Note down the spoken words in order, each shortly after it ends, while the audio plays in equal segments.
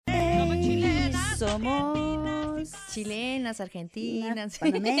Somos chilenas, argentinas,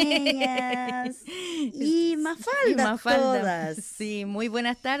 panameñas y mafaldas todas. Sí, muy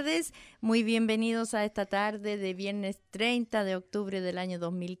buenas tardes, muy bienvenidos a esta tarde de viernes 30 de octubre del año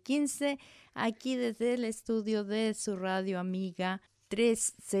 2015, aquí desde el estudio de su radio amiga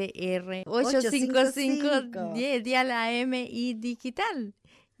 3CR 855 Dial AM y digital.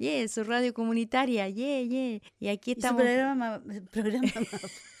 Su radio comunitaria, Y aquí estamos. Y su programa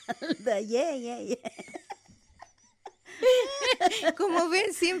Mafalda, Como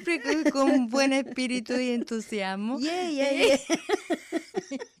ven, siempre con buen espíritu y entusiasmo.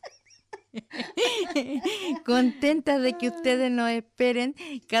 Contentas de que ustedes nos esperen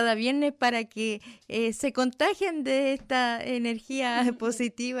cada viernes para que se contagien de esta energía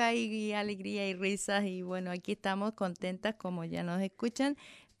positiva y alegría y risas. Y bueno, aquí estamos contentas, como ya nos escuchan,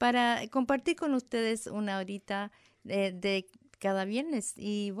 para compartir con ustedes una horita de cada viernes.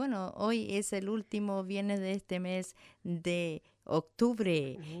 Y bueno, hoy es el último viernes de este mes de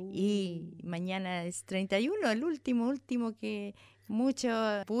octubre y mañana es 31, el último que mucho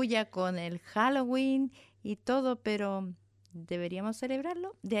bulla con el Halloween y todo, pero deberíamos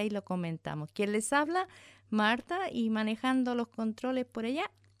celebrarlo. De ahí lo comentamos. ¿Quién les habla? Marta, y manejando los controles por allá,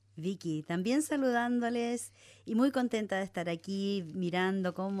 Vicky, también saludándoles y muy contenta de estar aquí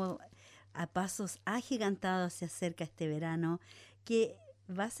mirando cómo a pasos agigantados se acerca este verano, que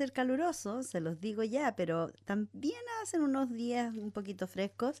va a ser caluroso, se los digo ya, pero también hacen unos días un poquito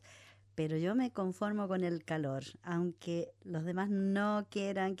frescos, pero yo me conformo con el calor, aunque los demás no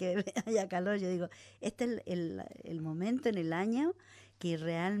quieran que haya calor. Yo digo, este es el momento en el año que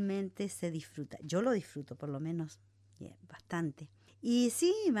realmente se disfruta. Yo lo disfruto por lo menos bastante. Y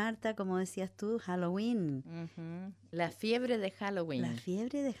sí, Marta, como decías tú, Halloween. Uh-huh. La fiebre de Halloween. La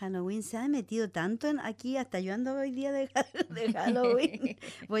fiebre de Halloween se ha metido tanto aquí, hasta yo ando hoy día de Halloween.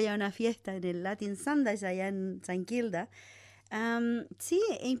 Voy a una fiesta en el Latin Sundays allá en St. Kilda. Sí,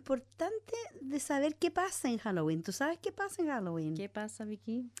 es importante de saber qué pasa en Halloween. ¿Tú sabes qué pasa en Halloween? ¿Qué pasa,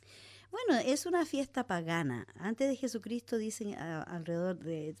 Vicky? Bueno, es una fiesta pagana. Antes de Jesucristo, dicen alrededor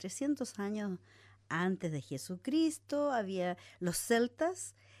de 300 años antes de Jesucristo, había los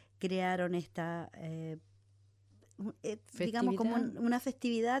celtas crearon esta, digamos, como una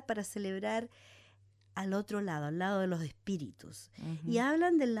festividad para celebrar al otro lado, al lado de los espíritus. Uh-huh. Y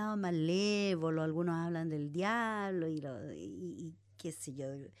hablan del lado malévolo, algunos hablan del diablo y qué sé yo,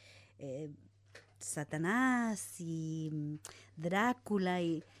 Satanás y Drácula,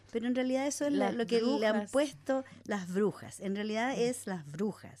 pero en realidad eso es lo que le han puesto las brujas. En realidad es las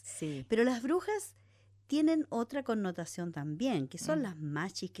brujas. Sí. Pero las brujas tienen otra connotación también, que son las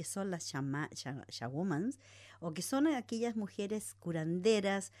machis, que son las shawomans, o que son aquellas mujeres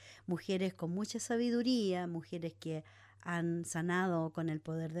curanderas, mujeres con mucha sabiduría, mujeres que han sanado con el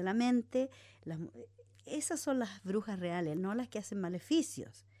poder de la mente. Esas son las brujas reales, no las que hacen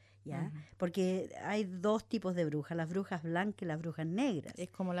maleficios. ¿Ya? Uh-huh. Porque hay dos tipos de brujas, las brujas blancas y las brujas negras. Es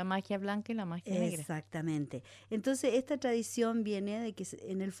como la magia blanca y la magia negra. Exactamente. Entonces esta tradición viene de que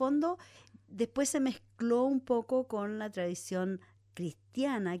en el fondo después se mezcló un poco con la tradición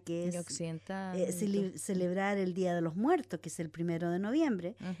cristiana, que es celebrar el Día de los Muertos, que es el 1 de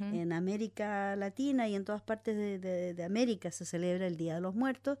noviembre. Uh-huh. En América Latina y en todas partes de América se celebra el Día de los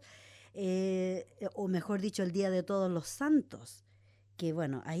Muertos, o mejor dicho, el Día de Todos los Santos. Que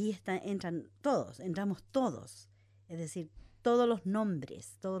bueno, ahí entramos todos, es decir, todos los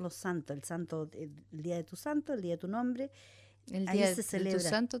nombres, todos los santos, el día de tu santo, el día de tu nombre, el ahí día se celebra. De tu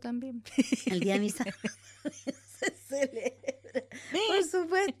santo también. El día de mi santo se celebra, por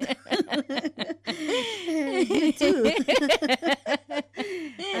supuesto.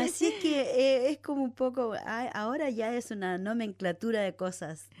 Así que es como un poco, ahora ya es una nomenclatura de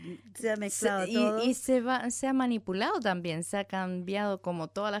cosas, se ha mezclado todo. Y se ha manipulado también, se ha cambiado como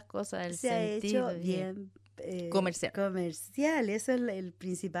todas las cosas del sentido. Se ha hecho bien comercial, eso es el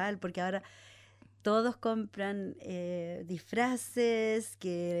principal, porque ahora todos compran disfraces,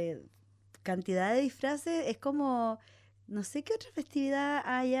 cantidad de disfraces, es como... No sé qué otra festividad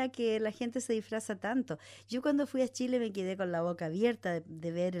haya que la gente se disfraza tanto. Yo cuando fui a Chile me quedé con la boca abierta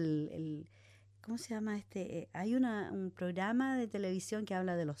de ver ¿cómo se llama este? Hay un programa de televisión que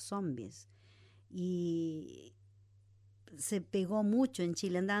habla de los zombies y se pegó mucho en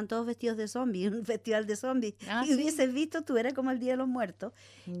Chile. Andaban todos vestidos de zombies, un festival de zombies. Y ¿sí? Hubieses visto, tú era como el Día de los Muertos.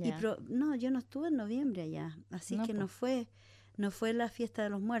 Yeah. No, yo no estuve en noviembre allá, así que no fue la fiesta de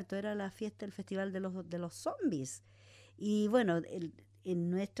los muertos, era el festival de los zombies. Y bueno, en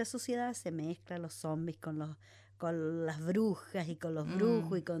nuestra sociedad se mezclan los zombies con las brujas y con los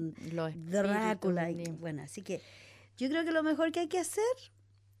brujos y con Drácula. Bueno, así que yo creo que lo mejor que hay que hacer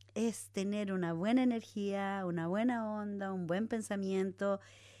es tener una buena energía, una buena onda, un buen pensamiento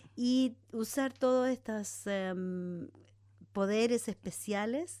y usar todos estos poderes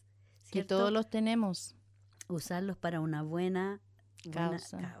especiales, Que ¿cierto? todos los tenemos. Usarlos para una buena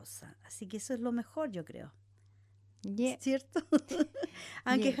Causa. causa. Así que eso es lo mejor, yo creo. Yeah. ¿Cierto?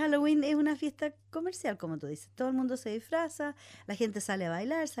 Aunque Halloween es una fiesta comercial, como tú dices. Todo el mundo se disfraza, la gente sale a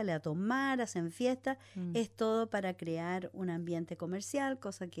bailar, sale a tomar, hacen fiesta. Es todo para crear un ambiente comercial,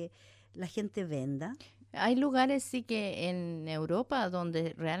 cosa que la gente venda. Hay lugares sí que en Europa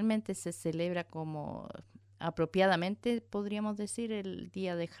donde realmente se celebra como apropiadamente, podríamos decir, el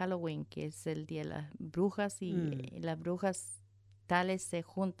día de Halloween, que es el día de las brujas, y las brujas tales se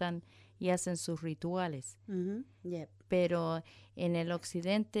juntan y hacen sus rituales. Yep. Pero en el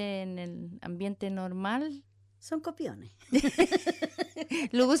occidente, en el ambiente normal, son copiones.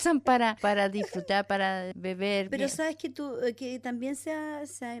 Lo usan para disfrutar, para beber. Pero sabes que que también se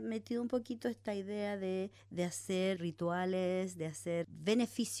ha metido un poquito esta idea de hacer rituales, de hacer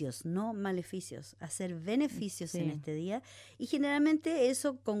beneficios, no maleficios, hacer beneficios en este día. Y generalmente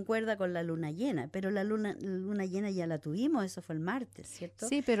eso concuerda con la luna llena, pero la luna llena ya la tuvimos, eso fue el martes, ¿cierto?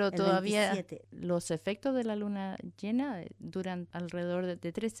 Sí, pero el todavía 27. Los efectos de la luna llena duran alrededor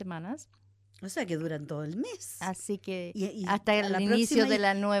de 3 semanas. O sea que duran todo el mes. Así que y hasta el inicio de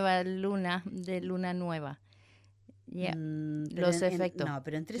la nueva luna, de luna nueva. Los efectos.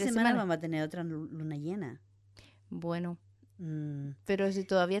 Pero en 3 semanas vamos a tener otra luna llena. Bueno, pero si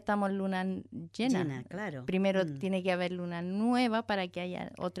todavía estamos luna llena, claro. Primero tiene que haber luna nueva para que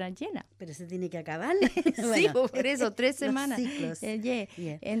haya otra llena. Pero se tiene que acabar. Sí, por eso, 3 semanas. Los ciclos.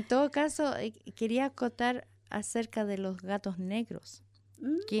 En todo caso, quería acotar acerca de los gatos negros.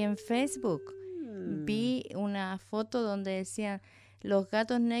 Que en Facebook vi una foto donde decían los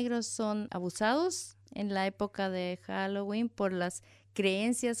gatos negros son abusados en la época de Halloween por las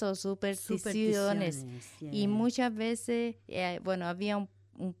creencias o supersticiones. Y muchas veces, había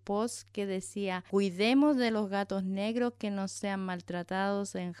un post que decía, cuidemos de los gatos negros que no sean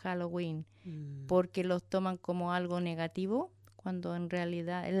maltratados en Halloween, porque los toman como algo negativo, cuando en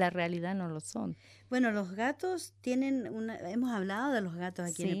la realidad no lo son. Bueno, los gatos tienen hemos hablado de los gatos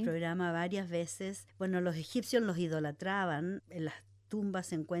aquí en el programa varias veces. Bueno, los egipcios los idolatraban. En las tumbas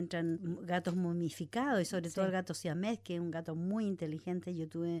se encuentran gatos momificados y sobre todo el gato siamés, que es un gato muy inteligente. Yo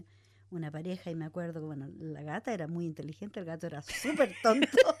tuve una pareja y me acuerdo que, la gata era muy inteligente, el gato era súper tonto.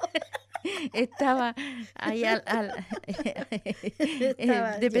 Estaba ahí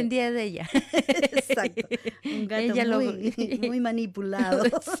dependía de ella. Exacto. Un gato muy manipulado.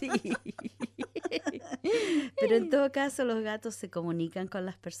 Sí. Pero en todo caso los gatos se comunican con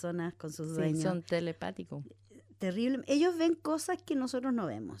las personas, con sus dueños. Son telepáticos. Terrible. Ellos ven cosas que nosotros no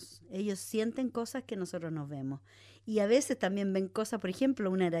vemos. Ellos sienten cosas que nosotros no vemos. Y a veces también ven cosas, por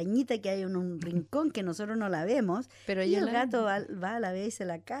ejemplo, una arañita que hay en un rincón que nosotros no la vemos. Pero y el gato va a la vez a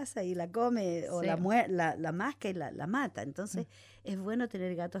la casa y la come o la masca y la mata. Entonces es bueno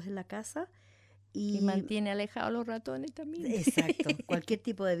tener gatos en la casa. Y mantiene alejados los ratones también. Exacto, cualquier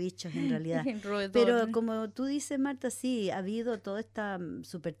tipo de bichos en realidad. Pero como tú dices, Marta, sí, ha habido toda esta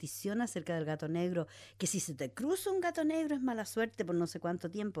superstición acerca del gato negro, que si se te cruza un gato negro es mala suerte por no sé cuánto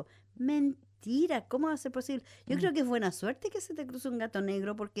tiempo. Mentira, ¿cómo va a ser posible? Yo creo que es buena suerte que se te cruce un gato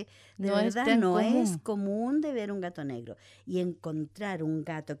negro, porque de verdad no es común de ver un gato negro. Y encontrar un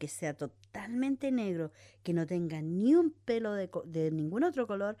gato que sea totalmente negro, que no tenga ni un pelo de ningún otro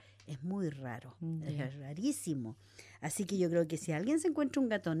color, es muy raro, es rarísimo. Así que yo creo que si alguien se encuentra un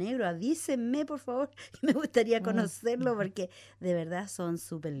gato negro, avísenme, por favor, que me gustaría conocerlo, porque de verdad son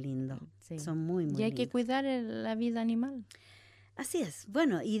súper lindos, son muy, muy lindos. Y hay que cuidar la vida animal. Así es.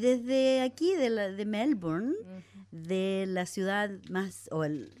 Bueno, y desde aquí, de Melbourne, de la ciudad más,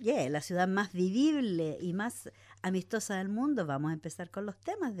 la ciudad más vivible y más amistosa del mundo, vamos a empezar con los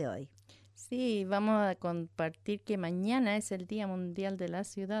temas de hoy. Sí, vamos a compartir que mañana es el Día Mundial de las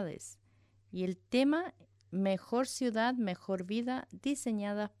Ciudades. Y el tema, mejor ciudad, mejor vida,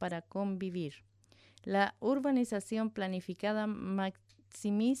 diseñadas para convivir. La urbanización planificada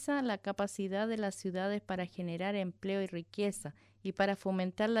maximiza la capacidad de las ciudades para generar empleo y riqueza y para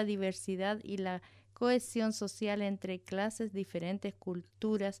fomentar la diversidad y la cohesión social entre clases, diferentes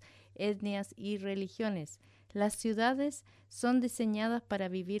culturas, etnias y religiones. Las ciudades son diseñadas para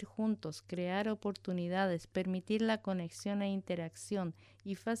vivir juntos, crear oportunidades, permitir la conexión e interacción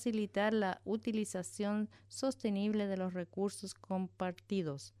y facilitar la utilización sostenible de los recursos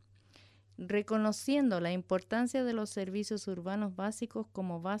compartidos. Reconociendo la importancia de los servicios urbanos básicos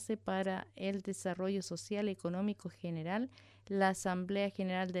como base para el desarrollo social y económico general, la Asamblea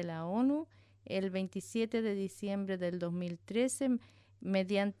General de la ONU, el 27 de diciembre del 2013,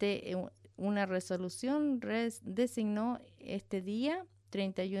 mediante una resolución designó este día,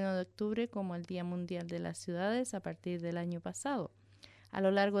 31 de octubre, como el Día Mundial de las Ciudades a partir del año pasado. A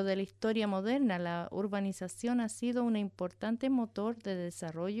lo largo de la historia moderna, la urbanización ha sido un importante motor de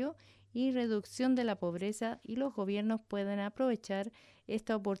desarrollo y reducción de la pobreza, y los gobiernos pueden aprovechar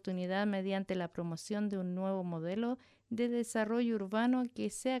esta oportunidad mediante la promoción de un nuevo modelo de desarrollo urbano que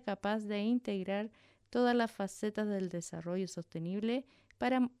sea capaz de integrar todas las facetas del desarrollo sostenible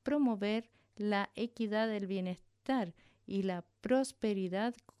para promover la equidad, el bienestar y la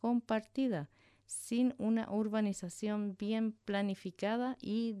prosperidad compartida. Sin una urbanización bien planificada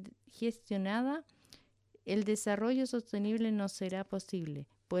y gestionada, el desarrollo sostenible no será posible,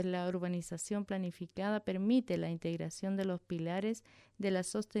 pues la urbanización planificada permite la integración de los pilares de la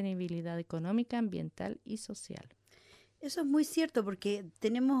sostenibilidad económica, ambiental y social. Eso es muy cierto, porque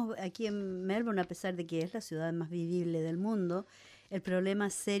tenemos aquí en Melbourne, a pesar de que es la ciudad más vivible del mundo, el problema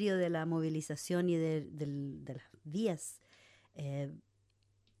serio de la movilización y de las vías.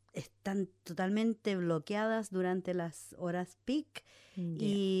 Están totalmente bloqueadas durante las horas peak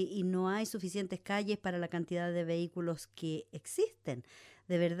y no hay suficientes calles para la cantidad de vehículos que existen.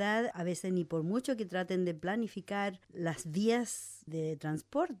 De verdad, a veces ni por mucho que traten de planificar las vías de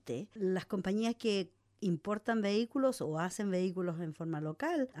transporte, las compañías que importan vehículos o hacen vehículos en forma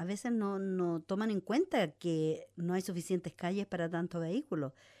local, a veces no toman en cuenta que no hay suficientes calles para tantos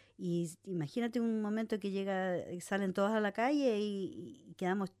vehículos. Y imagínate un momento que salen todos a la calle y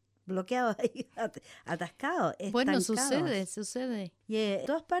quedamos bloqueados ahí, atascados, Bueno, estancados. sucede. Y en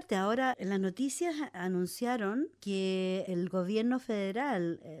todas partes, ahora en las noticias anunciaron que el gobierno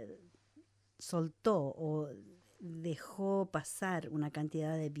federal soltó o dejó pasar una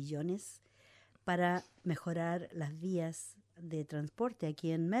cantidad de billones para mejorar las vías de transporte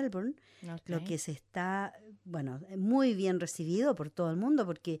aquí en Melbourne, lo que se está, muy bien recibido por todo el mundo,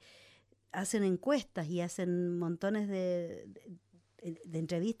 porque hacen encuestas y hacen montones de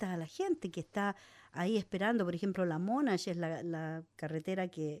entrevistas a la gente que está ahí esperando. Por ejemplo, la Monash es la carretera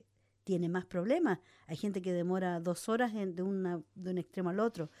que tiene más problemas. Hay gente que demora 2 horas de un extremo al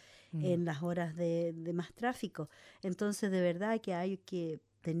otro en las horas de más tráfico. Entonces, de verdad que hay que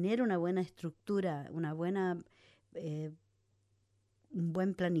tener una buena estructura, una buena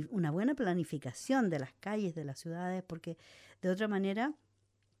planificación de las calles de las ciudades, porque de otra manera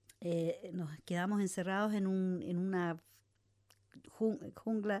nos quedamos encerrados en una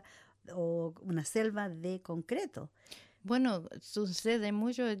jungla o una selva de concreto. Bueno, sucede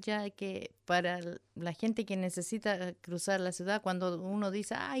mucho ya que para la gente que necesita cruzar la ciudad, cuando uno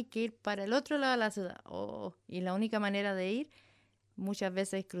dice, hay que ir para el otro lado de la ciudad, y la única manera de ir muchas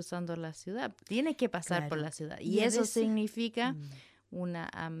veces cruzando la ciudad, tienes que pasar por la ciudad, y eso significa una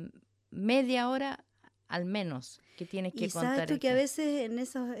media hora al menos que tienes que contar. Y sabes tú que a veces en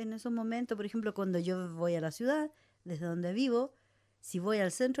esos momentos, por ejemplo, cuando yo voy a la ciudad, desde donde vivo, si voy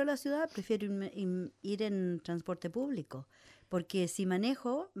al centro de la ciudad, prefiero ir en transporte público, porque si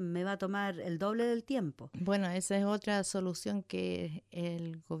manejo me va a tomar el doble del tiempo. Bueno, esa es otra solución que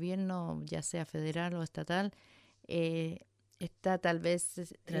el gobierno, ya sea federal o estatal, está tal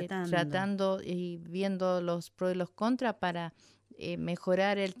vez tratando y viendo los pros y los contras para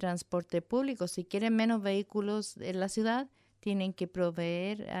mejorar el transporte público. Si quieren menos vehículos en la ciudad, tienen que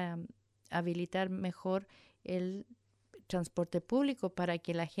proveer, habilitar mejor el transporte público para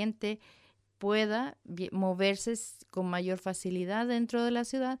que la gente pueda moverse con mayor facilidad dentro de la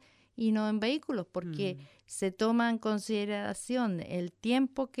ciudad y no en vehículos, porque se toma en consideración el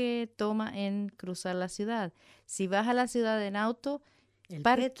tiempo que toma en cruzar la ciudad. Si vas a la ciudad en auto, el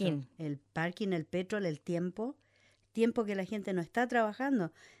parking, el petrol, el tiempo que la gente no está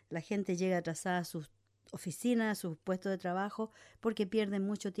trabajando, la gente llega atrasada a sus oficinas, sus puestos de trabajo, porque pierden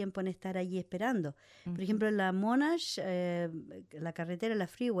mucho tiempo en estar allí esperando. Por ejemplo, en la Monash, la carretera, la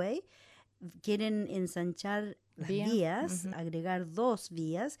freeway, quieren ensanchar las vías, agregar 2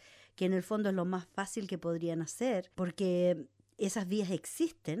 vías, que en el fondo es lo más fácil que podrían hacer, porque esas vías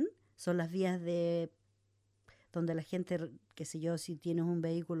existen, son las vías donde la gente, qué sé yo, si tienes un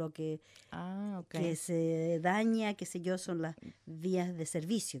vehículo que se daña, qué sé yo, son las vías de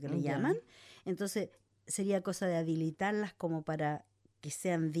servicio que le llaman. Entonces, sería cosa de habilitarlas como para que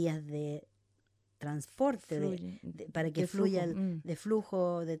sean vías de transporte, para que fluya de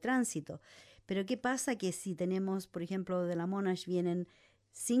flujo de tránsito. Pero ¿qué pasa? Que si tenemos, por ejemplo, de la Monash vienen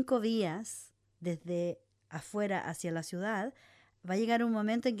 5 vías desde afuera hacia la ciudad, va a llegar un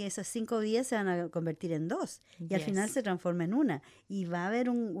momento en que esas 5 vías se van a convertir en 2 y al final se transforma en una. Y va a haber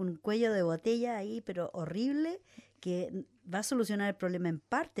un cuello de botella ahí, pero horrible, que va a solucionar el problema en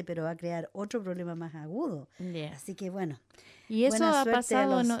parte, pero va a crear otro problema más agudo. Yeah. Así que bueno, Y eso buena ha suerte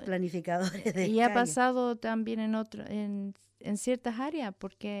pasado, a los planificadores de y ha calle. pasado también en ciertas áreas,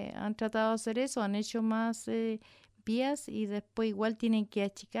 porque han tratado de hacer eso, han hecho más vías y después igual tienen que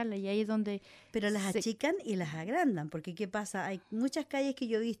achicarlas, y ahí es donde Pero las achican y las agrandan, porque ¿qué pasa? Hay muchas calles que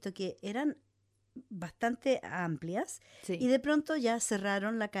yo he visto que eran bastante amplias sí. y de pronto ya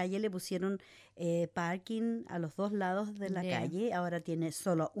cerraron la calle, le pusieron parking a los dos lados de la calle, ahora tiene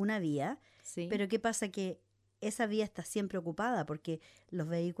solo una vía, Sí. pero ¿qué pasa? Que esa vía está siempre ocupada porque los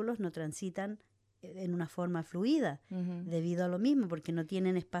vehículos no transitan en una forma fluida debido a lo mismo, porque no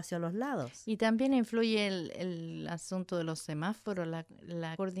tienen espacio a los lados. Y también influye el asunto de los semáforos,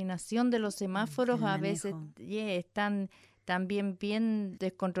 la coordinación de los semáforos a veces están también bien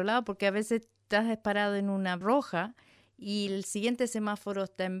descontrolados, porque a veces estás parado en una roja y el siguiente semáforo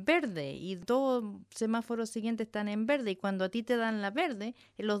está en verde y dos semáforos siguientes están en verde, y cuando a ti te dan la verde,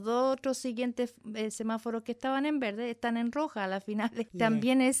 los dos otros siguientes semáforos que estaban en verde están en roja a la final.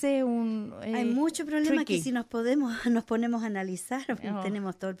 También ese es un hay mucho problema tricky. Que si nos ponemos a analizar,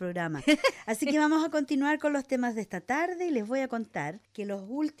 tenemos todo el programa. Así que vamos a continuar con los temas de esta tarde y les voy a contar que los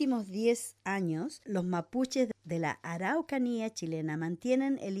últimos 10 años los mapuches de la Araucanía chilena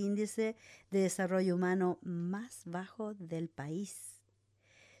mantienen el índice de desarrollo humano más bajo del país.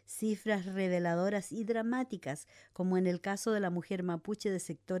 Cifras reveladoras y dramáticas, como en el caso de la mujer mapuche de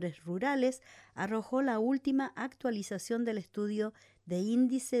sectores rurales, arrojó la última actualización del estudio de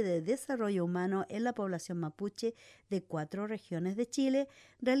índice de desarrollo humano en la población mapuche de 4 regiones de Chile,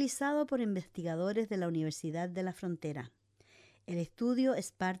 realizado por investigadores de la Universidad de la Frontera. El estudio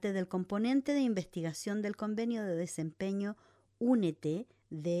es parte del componente de investigación del Convenio de Desempeño Únete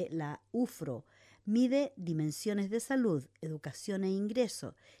de la UFRO. Mide dimensiones de salud, educación e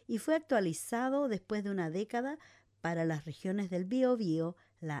ingreso y fue actualizado después de una década para las regiones del Biobío,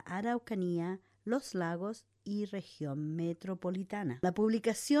 la Araucanía, los Lagos y región metropolitana. La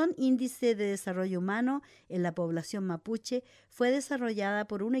publicación Índice de Desarrollo Humano en la población mapuche fue desarrollada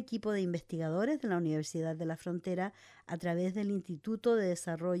por un equipo de investigadores de la Universidad de la Frontera a través del Instituto de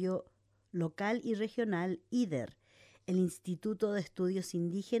Desarrollo Local y Regional IDER, el Instituto de Estudios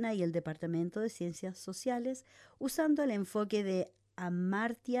Indígenas y el Departamento de Ciencias Sociales, usando el enfoque de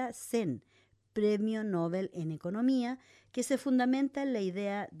Amartya Sen, Premio Nobel en Economía, que se fundamenta en la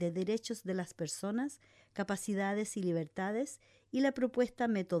idea de derechos de las personas, capacidades y libertades, y la propuesta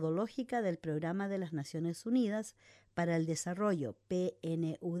metodológica del Programa de las Naciones Unidas para el Desarrollo,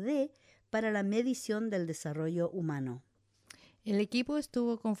 PNUD, para la medición del desarrollo humano. El equipo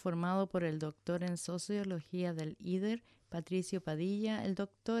estuvo conformado por el doctor en Sociología del IDER, Patricio Padilla, el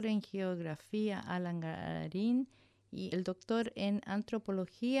doctor en Geografía, Alan Garín, y el doctor en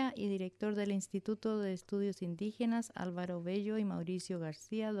Antropología y director del Instituto de Estudios Indígenas, Álvaro Bello, y Mauricio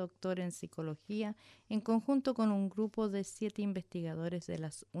García, doctor en Psicología, en conjunto con un grupo de 7 investigadores de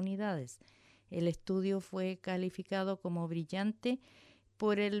las unidades. El estudio fue calificado como brillante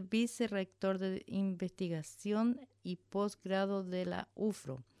por el vicerrector de investigación y posgrado de la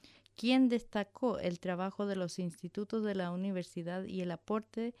UFRO, quien destacó el trabajo de los institutos de la universidad y el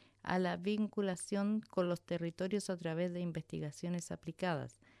aporte a la vinculación con los territorios a través de investigaciones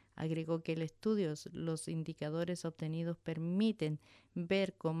aplicadas. Agregó que el estudio, los indicadores obtenidos permiten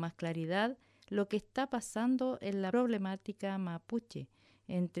ver con más claridad lo que está pasando en la problemática mapuche,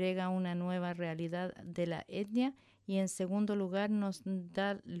 entrega una nueva realidad de la etnia y en segundo lugar nos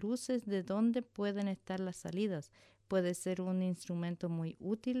da luces de dónde pueden estar las salidas. Puede ser un instrumento muy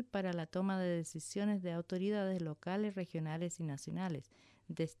útil para la toma de decisiones de autoridades locales, regionales y nacionales,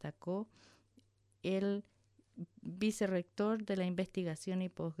 destacó el vicerrector de la investigación y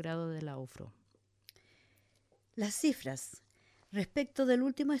posgrado de la UFRO. Las cifras. Respecto del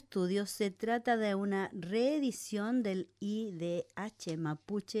último estudio, se trata de una reedición del IDH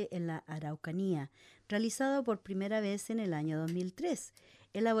Mapuche en la Araucanía, realizado por primera vez en el año 2003,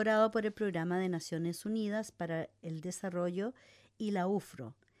 elaborado por el Programa de Naciones Unidas para el Desarrollo y la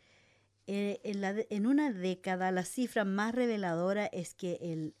UFRO. En una década, la cifra más reveladora es que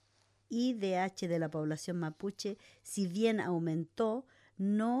el IDH de la población mapuche, si bien aumentó,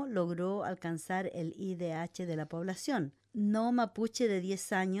 no logró alcanzar el IDH de la población no mapuche de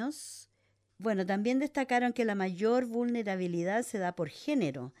 10 años. Bueno, también destacaron que la mayor vulnerabilidad se da por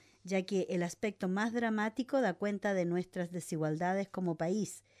género, ya que el aspecto más dramático da cuenta de nuestras desigualdades como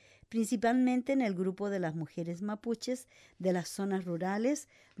país, principalmente en el grupo de las mujeres mapuches de las zonas rurales,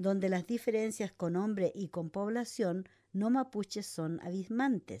 donde las diferencias con hombre y con población no mapuches son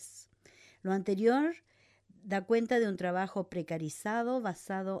abismantes. Lo anterior Da cuenta de un trabajo precarizado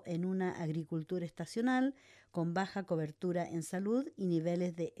basado en una agricultura estacional con baja cobertura en salud y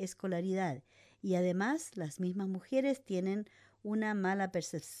niveles de escolaridad. Y además, las mismas mujeres tienen una mala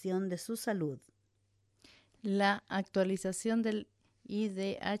percepción de su salud. La actualización del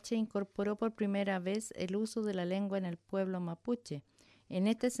IDH incorporó por primera vez el uso de la lengua en el pueblo mapuche. En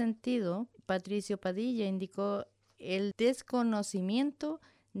este sentido, Patricio Padilla indicó el desconocimiento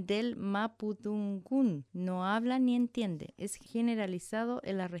del mapudungún. No habla ni entiende. Es generalizado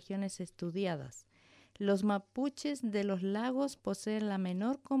en las regiones estudiadas. Los mapuches de los lagos poseen la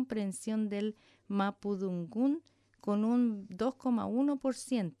menor comprensión del mapudungún con un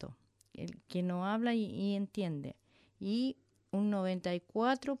 2,1%. El que no habla y entiende, y un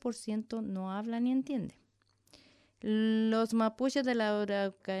 94% no habla ni entiende. Los mapuches de la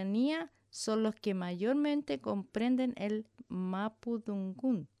Araucanía son los que mayormente comprenden el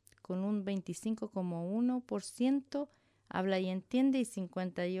mapudungún, con un 25,1% habla y entiende y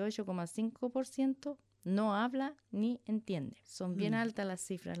 58,5% no habla ni entiende. Son bien altas las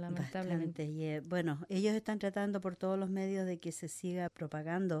cifras, lamentablemente. Bastante. Bueno, ellos están tratando por todos los medios de que se siga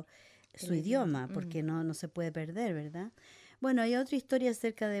propagando su idioma, porque no se puede perder, ¿verdad? Bueno, hay otra historia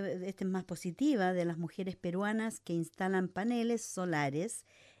acerca de, esta es más positiva, de las mujeres peruanas que instalan paneles solares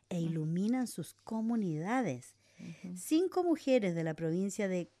e iluminan sus comunidades. 5 mujeres de la provincia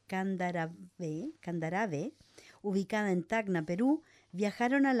de Candarave, ubicada en Tacna, Perú,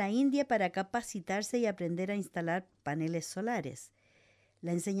 viajaron a la India para capacitarse y aprender a instalar paneles solares.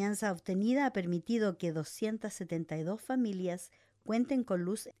 La enseñanza obtenida ha permitido que 272 familias cuenten con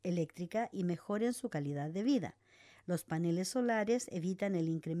luz eléctrica y mejoren su calidad de vida. Los paneles solares evitan el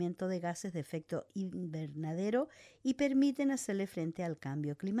incremento de gases de efecto invernadero y permiten hacerle frente al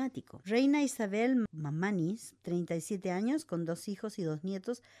cambio climático. Reina Isabel Mamanis, 37 años, con 2 hijos y 2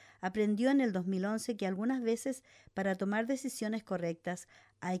 nietos, aprendió en el 2011 que algunas veces para tomar decisiones correctas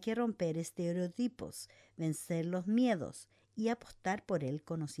hay que romper estereotipos, vencer los miedos y apostar por el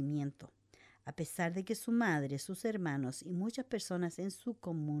conocimiento. A pesar de que su madre, sus hermanos y muchas personas en su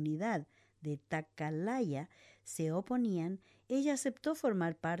comunidad de Tacalaya se oponían, ella aceptó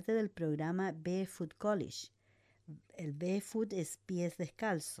formar parte del programa Barefoot College. El Barefoot es pies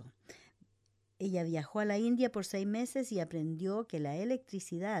descalzo. Ella viajó a la India por 6 meses y aprendió que la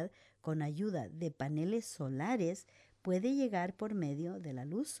electricidad, con ayuda de paneles solares, puede llegar por medio de la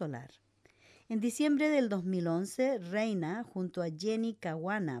luz solar. En diciembre del 2011, Reina, junto a Jenny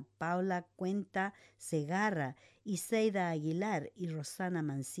Caguana, Paula Cuenta Segarra, Iseida Aguilar y Rosana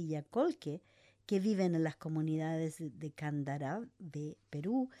Mancilla Colque, que viven en las comunidades de Candarave,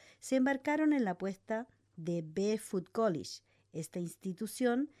 Perú, se embarcaron en la apuesta de Barefoot College. Esta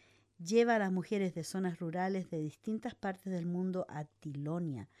institución lleva a las mujeres de zonas rurales de distintas partes del mundo a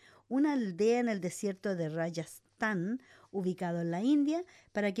Tilonia, una aldea en el desierto de Rajasthan, ubicado en la India,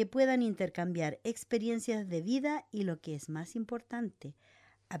 para que puedan intercambiar experiencias de vida y, lo que es más importante,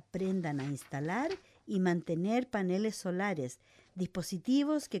 aprendan a instalar y mantener paneles solares,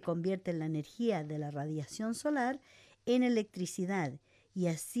 dispositivos que convierten la energía de la radiación solar en electricidad y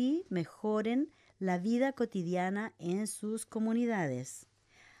así mejoren la vida cotidiana en sus comunidades.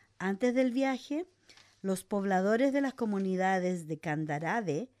 Antes del viaje, los pobladores de las comunidades de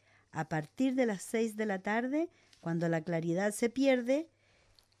Candarave, a partir de las 6 de la tarde, cuando la claridad se pierde,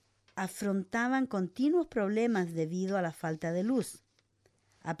 afrontaban continuos problemas debido a la falta de luz.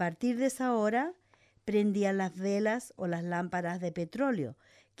 A partir de esa hora, prendían las velas o las lámparas de petróleo,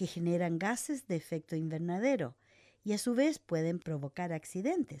 que generan gases de efecto invernadero y a su vez pueden provocar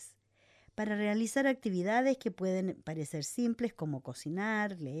accidentes, para realizar actividades que pueden parecer simples como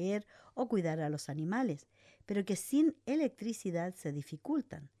cocinar, leer o cuidar a los animales, pero que sin electricidad se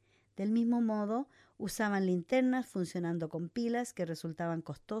dificultan. Del mismo modo, usaban linternas funcionando con pilas que resultaban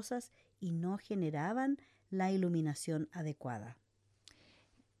costosas y no generaban la iluminación adecuada.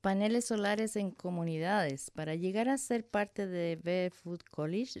 Paneles solares en comunidades. Para llegar a ser parte de Barefoot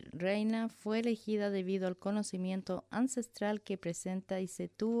College, Reina fue elegida debido al conocimiento ancestral que presenta y se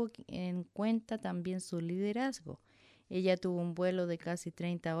tuvo en cuenta también su liderazgo. Ella tuvo un vuelo de casi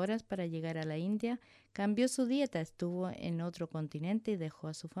 30 horas para llegar a la India, cambió su dieta, estuvo en otro continente y dejó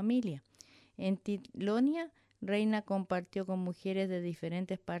a su familia. En Tilonia, Reina compartió con mujeres de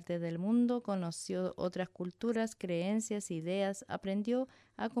diferentes partes del mundo, conoció otras culturas, creencias, ideas, aprendió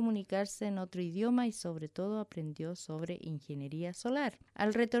a comunicarse en otro idioma y sobre todo aprendió sobre ingeniería solar.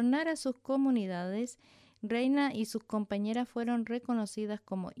 Al retornar a sus comunidades, Reina y sus compañeras fueron reconocidas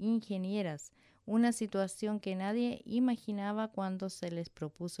como ingenieras, una situación que nadie imaginaba cuando se les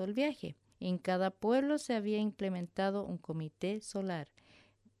propuso el viaje. En cada pueblo se había implementado un comité solar.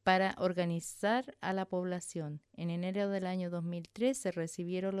 para organizar a la población. En enero del año 2003 se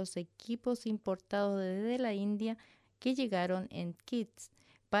recibieron los equipos importados desde la India que llegaron en kits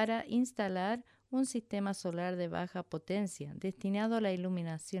para instalar un sistema solar de baja potencia destinado a la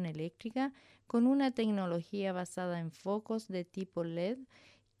iluminación eléctrica con una tecnología basada en focos de tipo LED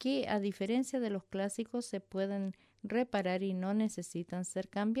que, a diferencia de los clásicos, se pueden reparar y no necesitan ser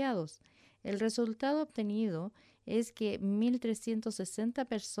cambiados. El resultado obtenido es que 1.360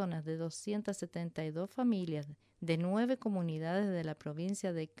 personas de 272 familias de 9 comunidades de la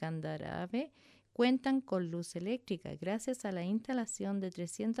provincia de Candarave cuentan con luz eléctrica gracias a la instalación de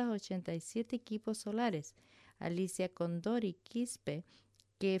 387 equipos solares. Alicia Condori Quispe,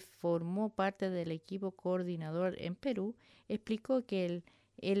 que formó parte del equipo coordinador en Perú, explicó que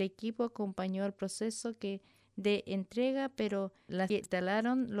el equipo acompañó el proceso de entrega, pero las que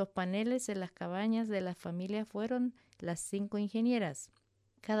instalaron los paneles en las cabañas de las familias fueron las 5 ingenieras.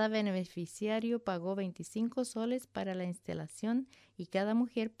 Cada beneficiario pagó 25 soles para la instalación y cada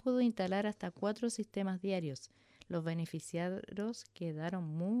mujer pudo instalar hasta 4 sistemas diarios. Los beneficiarios quedaron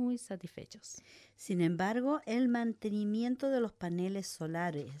muy satisfechos. Sin embargo, el mantenimiento de los paneles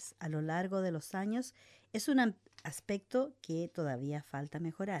solares a lo largo de los años es un aspecto que todavía falta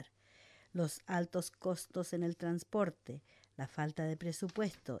mejorar. Los altos costos en el transporte, la falta de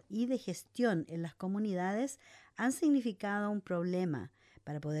presupuesto y de gestión en las comunidades han significado un problema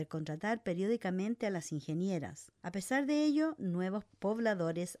para poder contratar periódicamente a las ingenieras. A pesar de ello, nuevos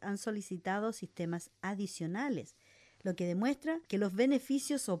pobladores han solicitado sistemas adicionales, lo que demuestra que los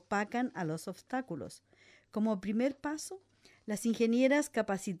beneficios opacan a los obstáculos. Como primer paso, las ingenieras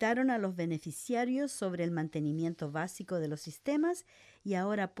capacitaron a los beneficiarios sobre el mantenimiento básico de los sistemas y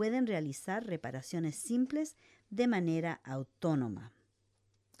ahora pueden realizar reparaciones simples de manera autónoma.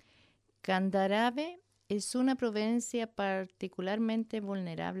 Candarave es una provincia particularmente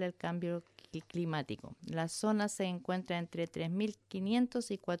vulnerable al cambio climático. La zona se encuentra entre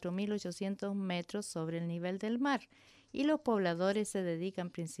 3.500 y 4.800 metros sobre el nivel del mar y los pobladores se dedican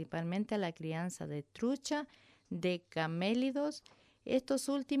principalmente a la crianza de trucha, de camélidos, estos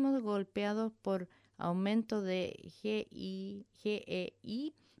últimos golpeados por aumento de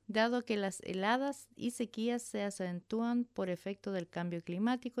GEI, dado que las heladas y sequías se acentúan por efecto del cambio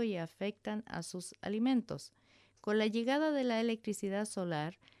climático y afectan a sus alimentos. Con la llegada de la electricidad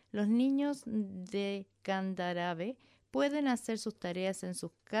solar, los niños de Candarave pueden hacer sus tareas en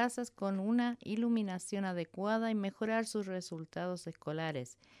sus casas con una iluminación adecuada y mejorar sus resultados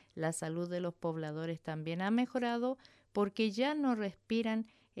escolares. La salud de los pobladores también ha mejorado porque ya no respiran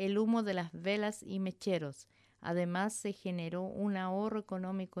el humo de las velas y mecheros. Además, se generó un ahorro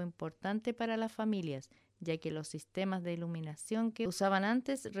económico importante para las familias, ya que los sistemas de iluminación que usaban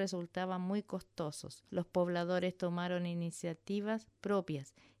antes resultaban muy costosos. Los pobladores tomaron iniciativas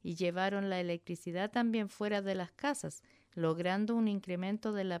propias y llevaron la electricidad también fuera de las casas, logrando un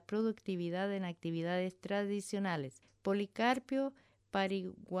incremento de la productividad en actividades tradicionales. Policarpio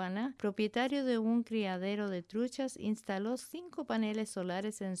Pariguana, propietario de un criadero de truchas, instaló 5 paneles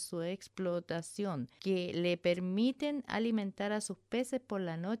solares en su explotación que le permiten alimentar a sus peces por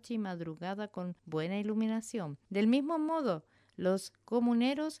la noche y madrugada con buena iluminación. Del mismo modo, los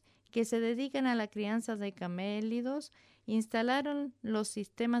comuneros que se dedican a la crianza de camélidos instalaron los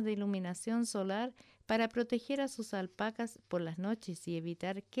sistemas de iluminación solar para proteger a sus alpacas por las noches y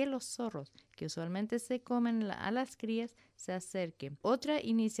evitar que los zorros, que usualmente se comen a las crías, se acerquen. Otra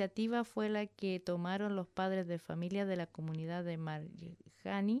iniciativa fue la que tomaron los padres de familia de la comunidad de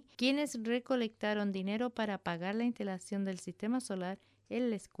Marjani, quienes recolectaron dinero para pagar la instalación del sistema solar en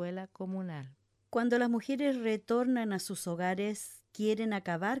la escuela comunal. Cuando las mujeres retornan a sus hogares, quieren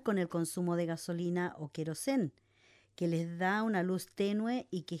acabar con el consumo de gasolina o querosén, que les da una luz tenue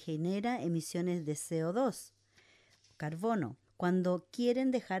y que genera emisiones de CO2, carbono, cuando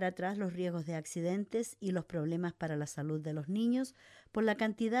quieren dejar atrás los riesgos de accidentes y los problemas para la salud de los niños por la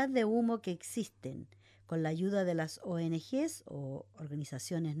cantidad de humo que existen. Con la ayuda de las ONGs o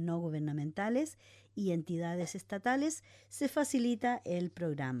organizaciones no gubernamentales y entidades estatales, se facilita el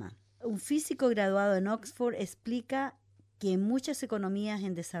programa. Un físico graduado en Oxford explica que en muchas economías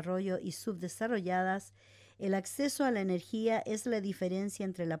en desarrollo y subdesarrolladas, el acceso a la energía es la diferencia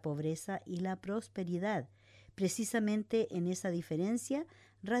entre la pobreza y la prosperidad. Precisamente en esa diferencia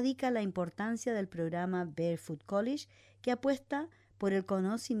radica la importancia del programa Barefoot College, que apuesta por el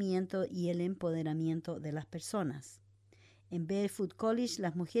conocimiento y el empoderamiento de las personas. En Barefoot College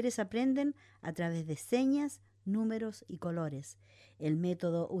las mujeres aprenden a través de señas, números y colores. El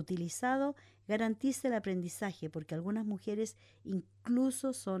método utilizado garantiza el aprendizaje porque algunas mujeres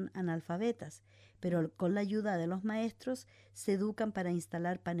incluso son analfabetas, pero con la ayuda de los maestros se educan para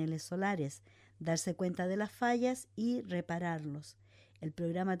instalar paneles solares, darse cuenta de las fallas y repararlos. El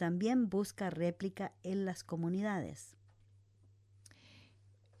programa también busca réplica en las comunidades.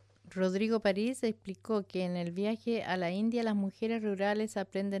 Rodrigo París explicó que en el viaje a la India las mujeres rurales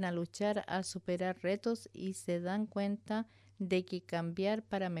aprenden a luchar, a superar retos y se dan cuenta de que cambiar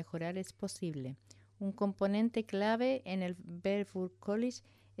para mejorar es posible. Un componente clave en el Barefoot College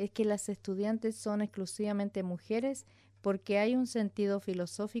es que las estudiantes son exclusivamente mujeres porque hay un sentido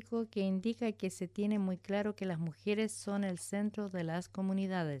filosófico que indica que se tiene muy claro que las mujeres son el centro de las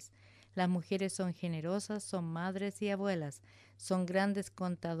comunidades. Las mujeres son generosas, son madres y abuelas, son grandes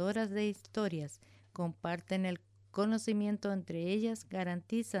contadoras de historias, comparten el conocimiento entre ellas,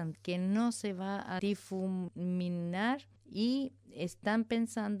 garantizan que no se va a difuminar y están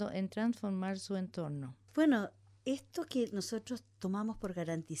pensando en transformar su entorno. Bueno, esto que nosotros tomamos por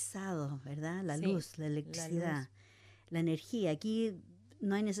garantizado, ¿verdad? La luz, la electricidad, la energía. Aquí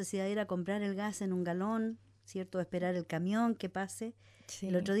no hay necesidad de ir a comprar el gas en un galón, ¿cierto? Esperar el camión que pase. Sí.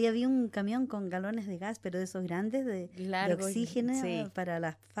 El otro día vi un camión con galones de gas, pero de esos grandes de oxígeno para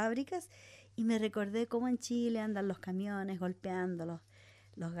las fábricas, y me recordé cómo en Chile andan los camiones golpeando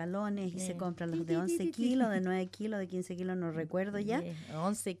los galones y se compran los de 11 kilos, de 9 kilos, de 15 kilos, no recuerdo ya.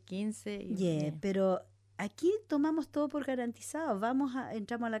 11, 15. Pero aquí tomamos todo por garantizado.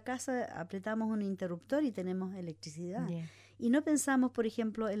 Entramos a la casa, apretamos un interruptor y tenemos electricidad. Y no pensamos, por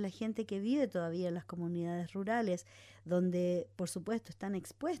ejemplo, en la gente que vive todavía en las comunidades rurales, donde, por supuesto, están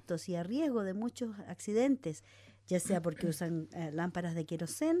expuestos y a riesgo de muchos accidentes, ya sea porque usan lámparas de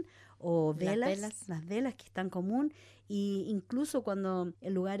querosén o las velas que están común, y incluso cuando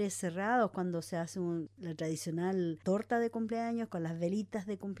en lugares cerrados, cuando se hace la tradicional torta de cumpleaños con las velitas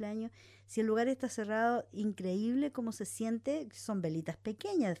de cumpleaños, si el lugar está cerrado, increíble cómo se siente, son velitas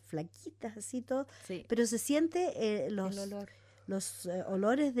pequeñas, flaquitas, así todo, pero se siente los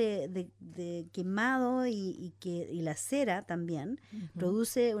olores de quemado y la cera también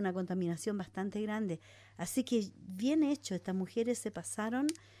produce una contaminación bastante grande. Así que bien hecho, estas mujeres se pasaron.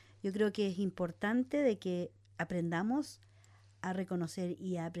 Yo creo que es importante de que aprendamos a reconocer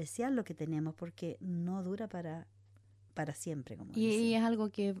y a apreciar lo que tenemos, porque no dura para siempre, como dicen. Y es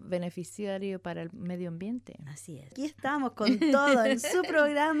algo que es beneficiario para el medio ambiente. Así es. Aquí estamos con todo en su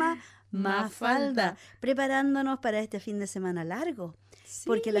programa Mafalda, preparándonos para este fin de semana largo. Sí.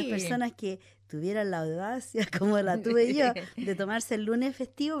 Porque las personas que tuvieran la audacia, como la tuve yo, de tomarse el lunes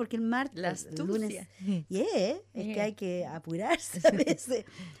festivo, porque el martes, el lunes, es que hay que apurarse a veces.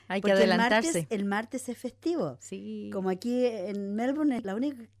 Hay que adelantarse. El martes es festivo. Sí. Como aquí en Melbourne es la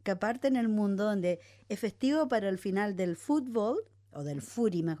única parte en el mundo donde es festivo para el final del fútbol, o del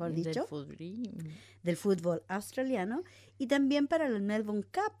footy, mejor dicho, del fútbol australiano, y también para el Melbourne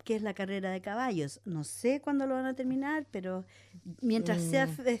Cup, que es la carrera de caballos. No sé cuándo lo van a terminar, pero mientras sea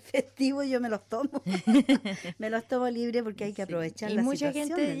festivo yo me los tomo. Me los tomo libre porque hay que aprovechar la situación. Y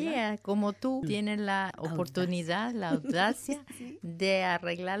mucha gente allí, como tú, tienen la oportunidad, la audacia de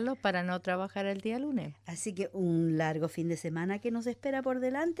arreglarlo para no trabajar el día lunes. Así que un largo fin de semana que nos espera por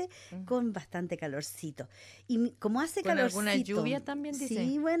delante con bastante calorcito. Y como hace calorcito... ¿Con alguna lluvia también, dice?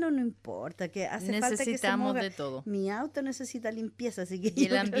 Sí, bueno, no importa, que hace falta que se mueva. De todo. Mi auto necesita limpieza, así que... Y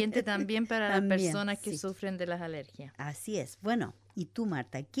el ambiente también para las personas que sufren de las alergias. Así es. Bueno, y tú,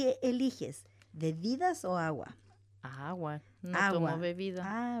 Marta, ¿qué eliges? ¿Bebidas o agua? Agua. No tomo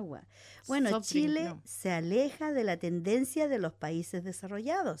bebida. Agua. Bueno, Chile se aleja de la tendencia de los países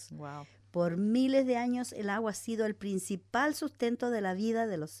desarrollados. Wow. Por miles de años el agua ha sido el principal sustento de la vida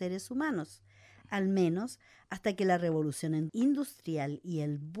de los seres humanos, al menos hasta que la revolución industrial y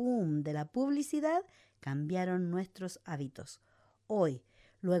el boom de la publicidad cambiaron nuestros hábitos. Hoy,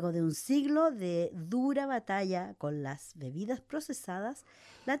 luego de un siglo de dura batalla con las bebidas procesadas,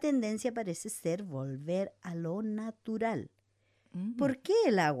 la tendencia parece ser volver a lo natural. ¿Por qué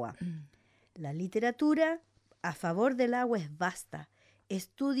el agua? La literatura a favor del agua es vasta.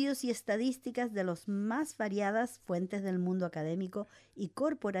 Estudios y estadísticas de las más variadas fuentes del mundo académico y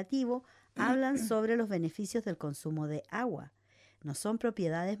corporativo hablan sobre los beneficios del consumo de agua. No son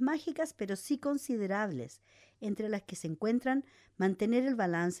propiedades mágicas, pero sí considerables, entre las que se encuentran mantener el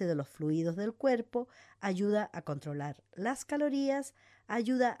balance de los fluidos del cuerpo, ayuda a controlar las calorías,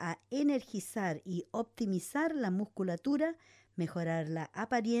 ayuda a energizar y optimizar la musculatura, mejorar la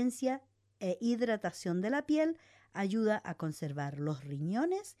apariencia e hidratación de la piel, ayuda a conservar los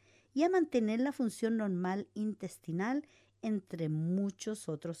riñones y a mantener la función normal intestinal, entre muchos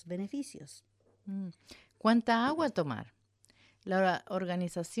otros beneficios. ¿Cuánta agua tomar? La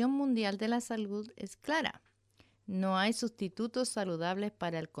Organización Mundial de la Salud es clara. No hay sustitutos saludables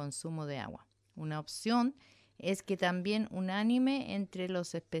para el consumo de agua. Una opción es que también unánime entre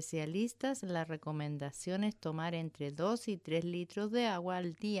los especialistas la recomendación es tomar entre 2 y 3 litros de agua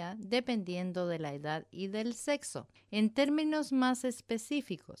al día dependiendo de la edad y del sexo. En términos más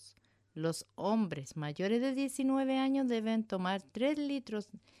específicos, los hombres mayores de 19 años deben tomar 3 litros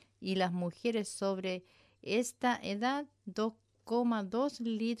y las mujeres sobre esta edad 2,2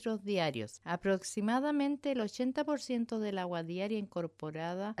 litros diarios. Aproximadamente el 80% del agua diaria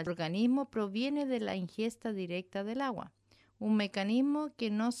incorporada al organismo proviene de la ingesta directa del agua, un mecanismo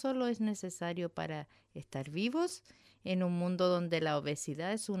que no solo es necesario para estar vivos en un mundo donde la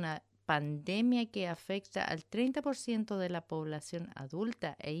obesidad es una pandemia que afecta al 30% de la población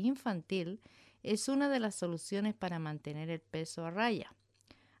adulta e infantil, es una de las soluciones para mantener el peso a raya.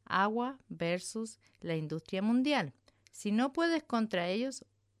 Agua versus la industria mundial. Si no puedes contra ellos,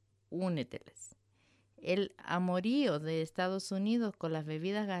 úneteles. El amorío de Estados Unidos con las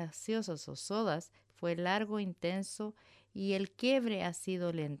bebidas gaseosas o sodas fue largo, intenso y el quiebre ha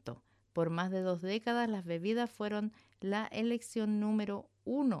sido lento. Por más de 2 décadas, las bebidas fueron la elección número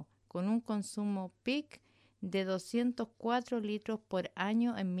 1, con un consumo peak de 204 litros por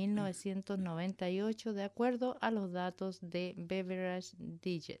año en 1998, de acuerdo a los datos de Beverage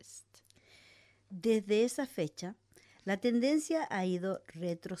Digest. Desde esa fecha, la tendencia ha ido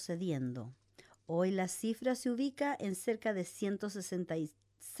retrocediendo. Hoy la cifra se ubica en cerca de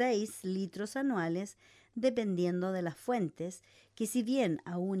 166 litros anuales, dependiendo de las fuentes, que si bien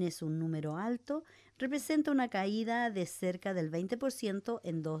aún es un número alto, representa una caída de cerca del 20%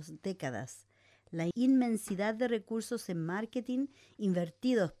 en 2 décadas. La inmensidad de recursos en marketing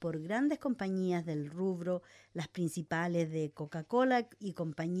invertidos por grandes compañías del rubro, las principales de Coca-Cola y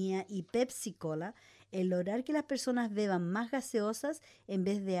compañía y Pepsi-Cola, el lograr que las personas beban más gaseosas en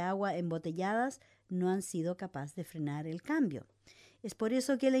vez de agua embotelladas no han sido capaces de frenar el cambio. Es por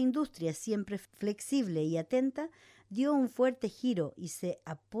eso que la industria, siempre flexible y atenta, dio un fuerte giro y se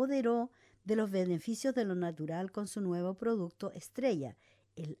apoderó de los beneficios de lo natural con su nuevo producto estrella,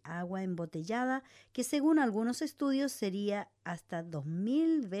 el agua embotellada, que según algunos estudios sería hasta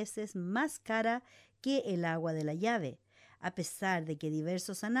 2.000 veces más cara que el agua de la llave, a pesar de que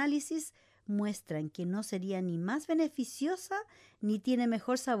diversos análisis muestran que no sería ni más beneficiosa ni tiene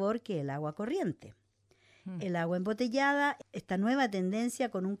mejor sabor que el agua corriente. El agua embotellada, esta nueva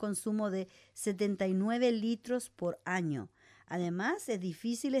tendencia con un consumo de 79 litros por año. Además, es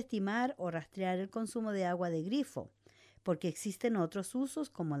difícil estimar o rastrear el consumo de agua de grifo, porque existen otros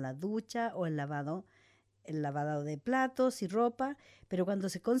usos como la ducha o el lavado de platos y ropa, pero cuando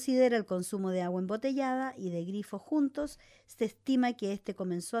se considera el consumo de agua embotellada y de grifo juntos, se estima que este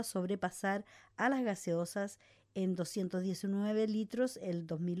comenzó a sobrepasar a las gaseosas en 219 litros el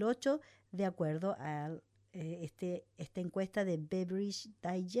 2008, de acuerdo a esta encuesta de Beverage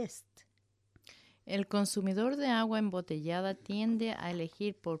Digest. El consumidor de agua embotellada tiende a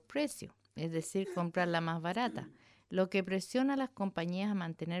elegir por precio, es decir, comprar la más barata, lo que presiona a las compañías a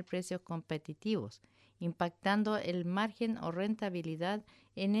mantener precios competitivos, impactando el margen o rentabilidad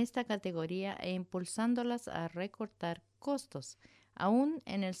en esta categoría e impulsándolas a recortar costos. Aún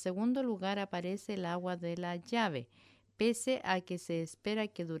en el segundo lugar aparece el agua de la llave, pese a que se espera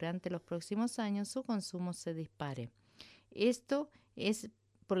que durante los próximos años su consumo se dispare. Esto es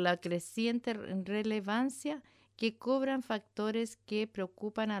por la creciente relevancia que cobran factores que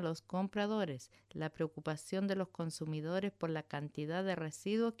preocupan a los compradores, la preocupación de los consumidores por la cantidad de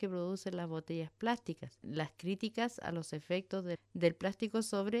residuos que producen las botellas plásticas, las críticas a los efectos del plástico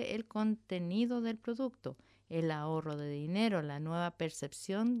sobre el contenido del producto, el ahorro de dinero, la nueva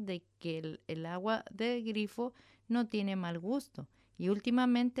percepción de que el agua de grifo no tiene mal gusto y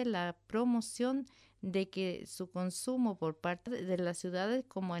últimamente la promoción de que su consumo por parte de las ciudades,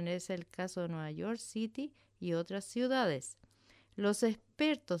 como es el caso de Nueva York City y otras ciudades. Los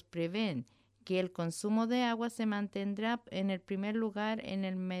expertos prevén que el consumo de agua se mantendrá en el primer lugar en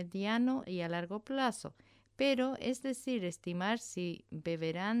el mediano y a largo plazo, pero es decir, estimar si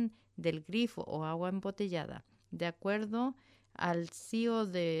beberán del grifo o agua embotellada. De acuerdo al CEO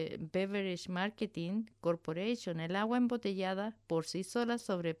de Beverage Marketing Corporation, el agua embotellada por sí sola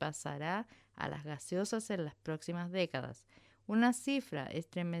sobrepasará a las gaseosas en las próximas décadas. Una cifra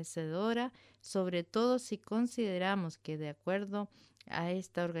estremecedora, sobre todo si consideramos que, de acuerdo a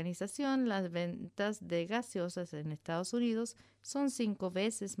esta organización, las ventas de gaseosas en Estados Unidos son 5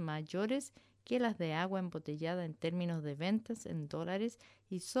 veces mayores que las de agua embotellada en términos de ventas en dólares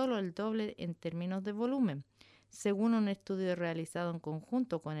y solo el doble en términos de volumen. según un estudio realizado en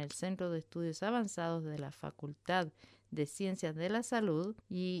conjunto con el Centro de Estudios Avanzados de la Facultad de Ciencias de la Salud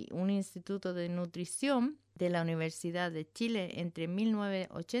y un instituto de nutrición de la Universidad de Chile entre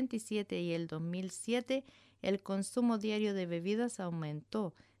 1987 y el 2007, el consumo diario de bebidas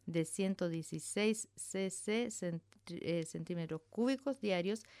aumentó de 116 centímetros cúbicos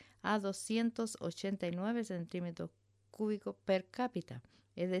diarios a 289 centímetros cúbicos per cápita.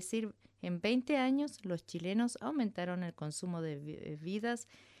 Es decir, en 20 años los chilenos aumentaron el consumo de bebidas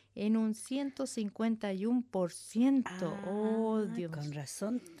en un 151%. ¡Oh, Dios! Con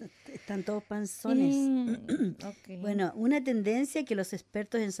razón, están todos panzones. Okay. Bueno, una tendencia que los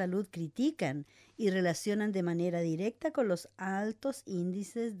expertos en salud critican y relacionan de manera directa con los altos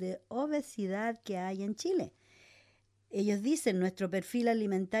índices de obesidad que hay en Chile. Ellos dicen, nuestro perfil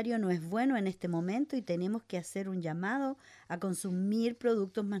alimentario no es bueno en este momento y tenemos que hacer un llamado a consumir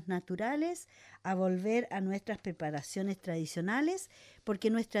productos más naturales, a volver a nuestras preparaciones tradicionales, porque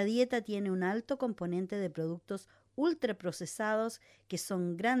nuestra dieta tiene un alto componente de productos ultraprocesados que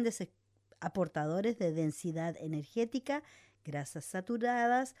son grandes aportadores de densidad energética, grasas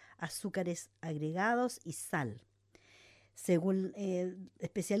saturadas, azúcares agregados y sal. Según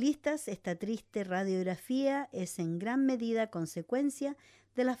especialistas, esta triste radiografía es en gran medida consecuencia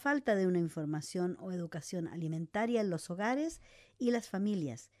de la falta de una información o educación alimentaria en los hogares y las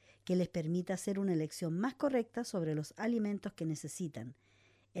familias que les permita hacer una elección más correcta sobre los alimentos que necesitan.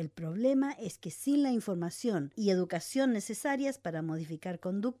 El problema es que sin la información y educación necesarias para modificar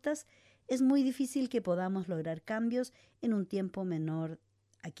conductas, es muy difícil que podamos lograr cambios en un tiempo menor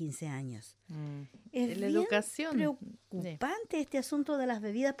a 15 años. Es la bien educación. preocupante este asunto de las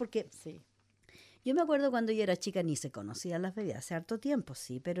bebidas porque yo me acuerdo cuando yo era chica ni se conocían las bebidas, hace harto tiempo,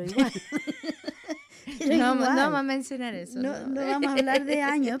 sí, pero igual. No vamos a mencionar eso. No vamos a hablar de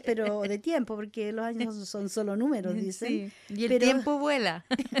años, pero de tiempo, porque los años son solo números, dicen. Sí. Y el tiempo vuela.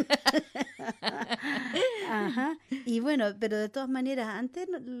 Ajá. Y bueno, pero de todas maneras, antes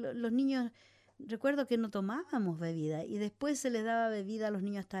los niños, recuerdo que no tomábamos bebida y después se les daba bebida a los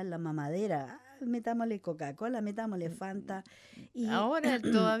niños hasta en la mamadera. Metámosle Coca-Cola, metámosle Fanta. Y ahora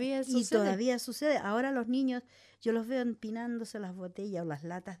todavía sucede. Y todavía sucede. Ahora los niños, yo los veo empinándose las botellas o las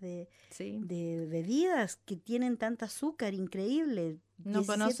latas de bebidas que tienen tanta azúcar, increíble. No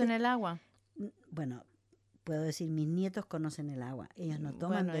conocen el agua. Bueno, puedo decir, mis nietos conocen el agua. Ellos no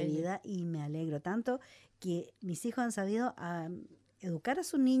toman bebida y me alegro tanto que mis hijos han sabido educar a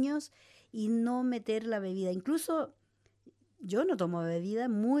sus niños y no meter la bebida. Incluso yo no tomo bebida,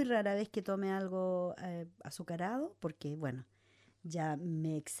 muy rara vez que tome algo azucarado, porque bueno, ya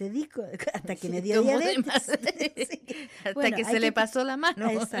me excedí hasta que me dio diabetes. Hasta que se le pasó la mano.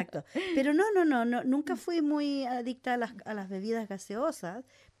 Exacto. Pero no, nunca fui muy adicta a las bebidas gaseosas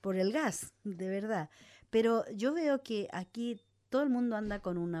por el gas, de verdad. Pero yo veo que aquí todo el mundo anda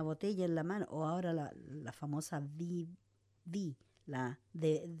con una botella en la mano, o ahora la famosa la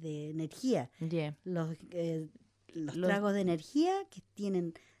de energía. Yeah. Los tragos de energía que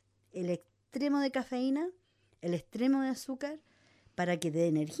tienen el extremo de cafeína, el extremo de azúcar, para que dé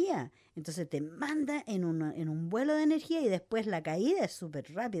energía. Entonces te manda en un vuelo de energía y después la caída es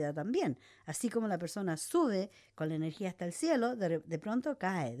súper rápida también. Así como la persona sube con la energía hasta el cielo, de pronto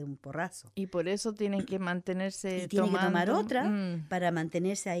cae de un porrazo. Y por eso tienen que mantenerse y tiene que tomar otra para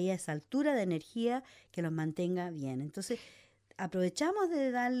mantenerse ahí a esa altura de energía que los mantenga bien. Entonces aprovechamos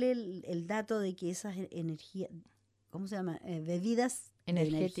de darle el dato de que esas energías, ¿cómo se llama? Bebidas de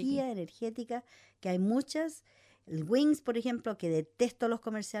energía energética, que hay muchas. El Wings, por ejemplo, que detesto los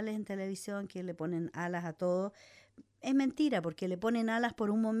comerciales en televisión que le ponen alas a todo. Es mentira, porque le ponen alas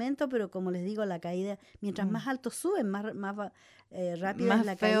por un momento, pero como les digo, la caída, mientras más alto suben, más rápida es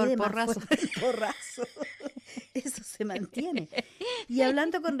la caída y más fuerte el porrazo. Eso se mantiene. Y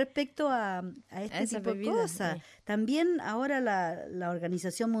hablando con respecto a este tipo de cosas, también ahora la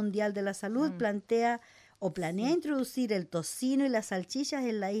Organización Mundial de la Salud plantea o planea introducir el tocino y las salchichas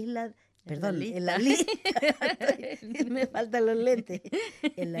en la isla. Perdón, en la lista. Me faltan los lentes.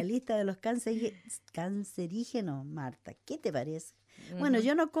 En la lista de los cancerígenos, Marta. ¿Qué te parece? Bueno,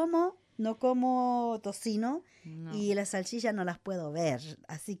 yo no como tocino y las salchichas no las puedo ver.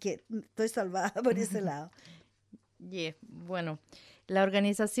 Así que estoy salvada por ese lado. Bueno, la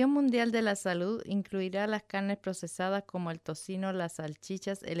Organización Mundial de la Salud incluirá las carnes procesadas como el tocino, las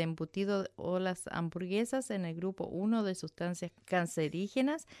salchichas, el embutido o las hamburguesas en el grupo 1 de sustancias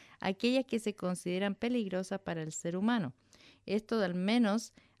cancerígenas, aquellas que se consideran peligrosas para el ser humano. Esto al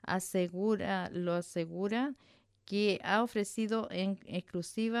menos asegura que ha ofrecido en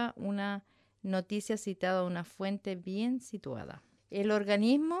exclusiva una noticia citada a una fuente bien situada. El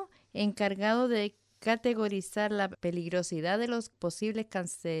organismo encargado de categorizar la peligrosidad de los posibles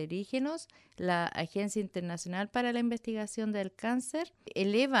cancerígenos, la Agencia Internacional para la Investigación del Cáncer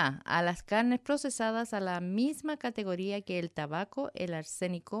eleva a las carnes procesadas a la misma categoría que el tabaco, el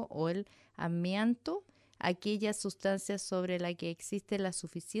arsénico o el amianto, aquellas sustancias sobre las que existe la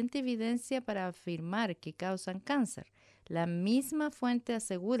suficiente evidencia para afirmar que causan cáncer. La misma fuente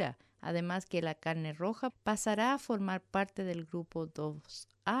asegura, además, que la carne roja pasará a formar parte del grupo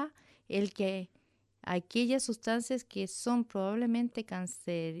 2A, aquellas sustancias que son probablemente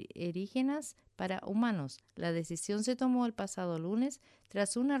cancerígenas para humanos. La decisión se tomó el pasado lunes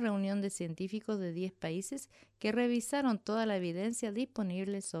tras una reunión de científicos de 10 países que revisaron toda la evidencia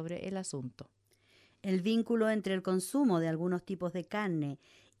disponible sobre el asunto. El vínculo entre el consumo de algunos tipos de carne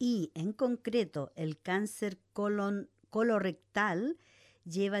y, en concreto, el cáncer colorectal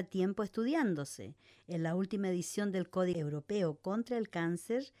lleva tiempo estudiándose. En la última edición del Código Europeo contra el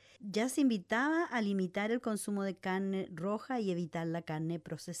Cáncer ya se invitaba a limitar el consumo de carne roja y evitar la carne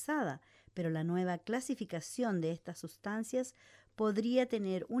procesada, pero la nueva clasificación de estas sustancias podría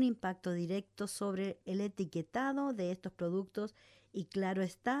tener un impacto directo sobre el etiquetado de estos productos y, claro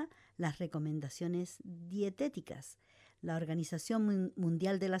está, las recomendaciones dietéticas. La Organización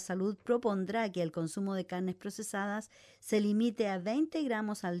Mundial de la Salud propondrá que el consumo de carnes procesadas se limite a 20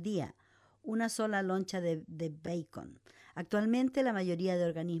 gramos al día, una sola loncha de bacon. Actualmente la mayoría de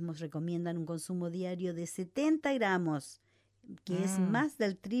organismos recomiendan un consumo diario de 70 gramos, que es más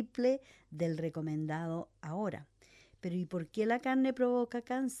del triple del recomendado ahora. Pero ¿y por qué la carne provoca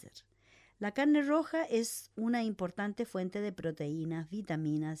cáncer? La carne roja es una importante fuente de proteínas,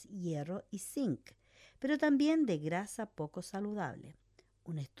 vitaminas, hierro y zinc, pero también de grasa poco saludable.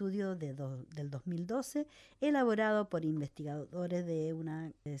 Un estudio del 2012, elaborado por investigadores de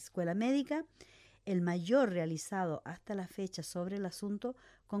una escuela médica, el mayor realizado hasta la fecha sobre el asunto,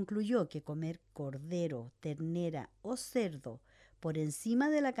 concluyó que comer cordero, ternera o cerdo por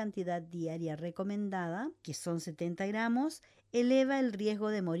encima de la cantidad diaria recomendada, que son 70 gramos, eleva el riesgo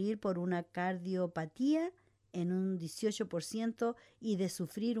de morir por una cardiopatía en un 18% y de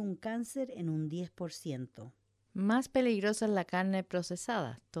sufrir un cáncer en un 10%. Más peligrosa es la carne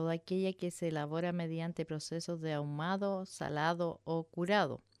procesada, toda aquella que se elabora mediante procesos de ahumado, salado o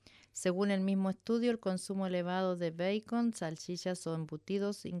curado. Según el mismo estudio, el consumo elevado de bacon, salchichas o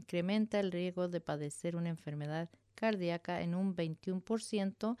embutidos incrementa el riesgo de padecer una enfermedad cardíaca en un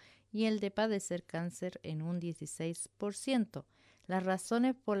 21% y el de padecer cáncer en un 16%. Las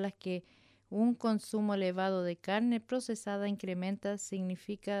razones por las que un consumo elevado de carne procesada incrementa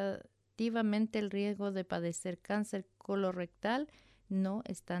significativamente el riesgo de padecer cáncer colorectal no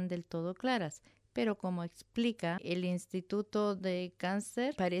están del todo claras, pero como explica el Instituto de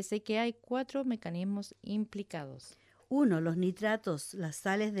Cáncer, parece que hay 4 mecanismos implicados. 1. Los nitratos, las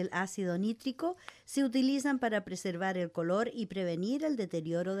sales del ácido nítrico, se utilizan para preservar el color y prevenir el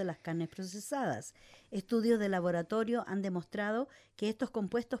deterioro de las carnes procesadas. Estudios de laboratorio han demostrado que estos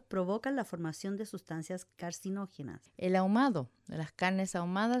compuestos provocan la formación de sustancias carcinógenas. El ahumado. Las carnes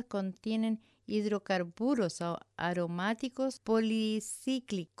ahumadas contienen hidrocarburos aromáticos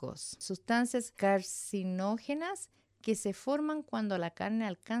policíclicos, sustancias carcinógenas que se forman cuando la carne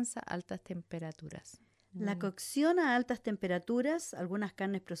alcanza altas temperaturas. La cocción a altas temperaturas, algunas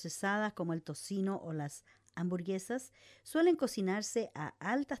carnes procesadas como el tocino o las hamburguesas, suelen cocinarse a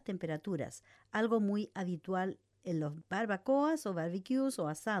altas temperaturas, algo muy habitual en los barbacoas o barbecues o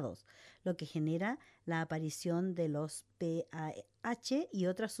asados, lo que genera la aparición de los PAH y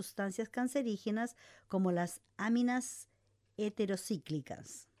otras sustancias cancerígenas como las aminas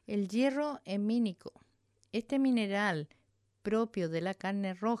heterocíclicas. El hierro hemínico. Este mineral propio de la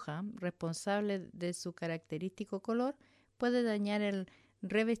carne roja, responsable de su característico color, puede dañar el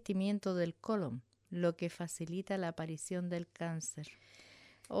revestimiento del colon, lo que facilita la aparición del cáncer.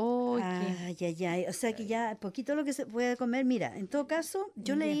 O sea que ya poquito lo que se puede comer. Mira, en todo caso,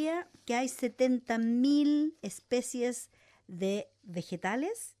 yo leía que hay 70.000 especies de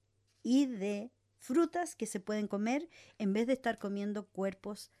vegetales y de frutas que se pueden comer en vez de estar comiendo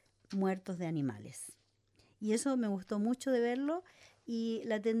cuerpos muertos de animales. Y eso me gustó mucho de verlo, y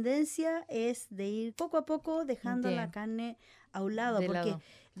la tendencia es de ir poco a poco dejando la carne a un lado, porque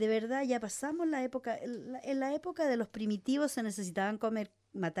de verdad ya pasamos la época, en la época de los primitivos se necesitaban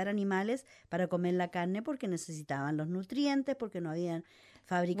matar animales para comer la carne porque necesitaban los nutrientes, porque no habían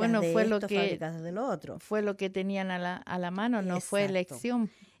fábricas fábricas de lo otro. Fue lo que tenían a la mano, no fue elección.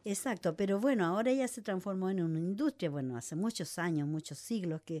 Exacto, pero bueno, ahora ya se transformó en una industria. Bueno, hace muchos años, muchos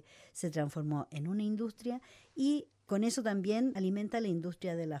siglos que se transformó en una industria y con eso también alimenta la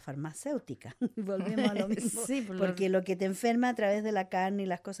industria de la farmacéutica. Volvemos a lo mismo, Sí, porque lo que te enferma a través de la carne y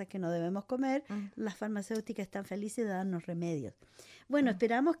las cosas que no debemos comer, Mm. las farmacéuticas están felices de darnos remedios. Bueno, Mm.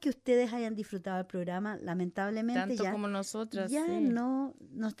 esperamos que ustedes hayan disfrutado el programa. Lamentablemente Tanto como nosotras, ya sí. no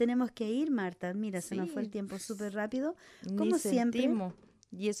nos tenemos que ir, Marta. Mira, se nos fue el Sí, tiempo súper rápido. ni Como siempre. sentimos.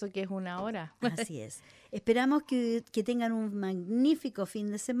 Y eso que es una hora. Así es. Esperamos que tengan un magnífico fin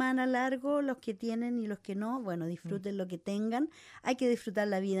de semana largo, los que tienen y los que no. Bueno, disfruten lo que tengan. Hay que disfrutar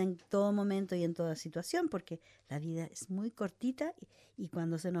la vida en todo momento y en toda situación, porque la vida es muy cortita y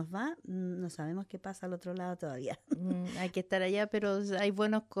cuando se nos va, no sabemos qué pasa al otro lado todavía. Hay que estar allá, pero hay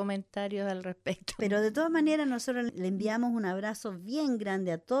buenos comentarios al respecto. Pero de todas maneras, nosotros le enviamos un abrazo bien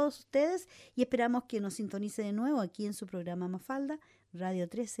grande a todos ustedes y esperamos que nos sintonice de nuevo aquí en su programa Mafalda, Radio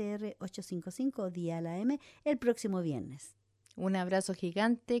 13R 855 Dial AM, el próximo viernes. Un abrazo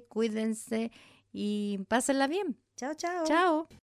gigante, cuídense y pásenla bien. Chao, chao. Chao.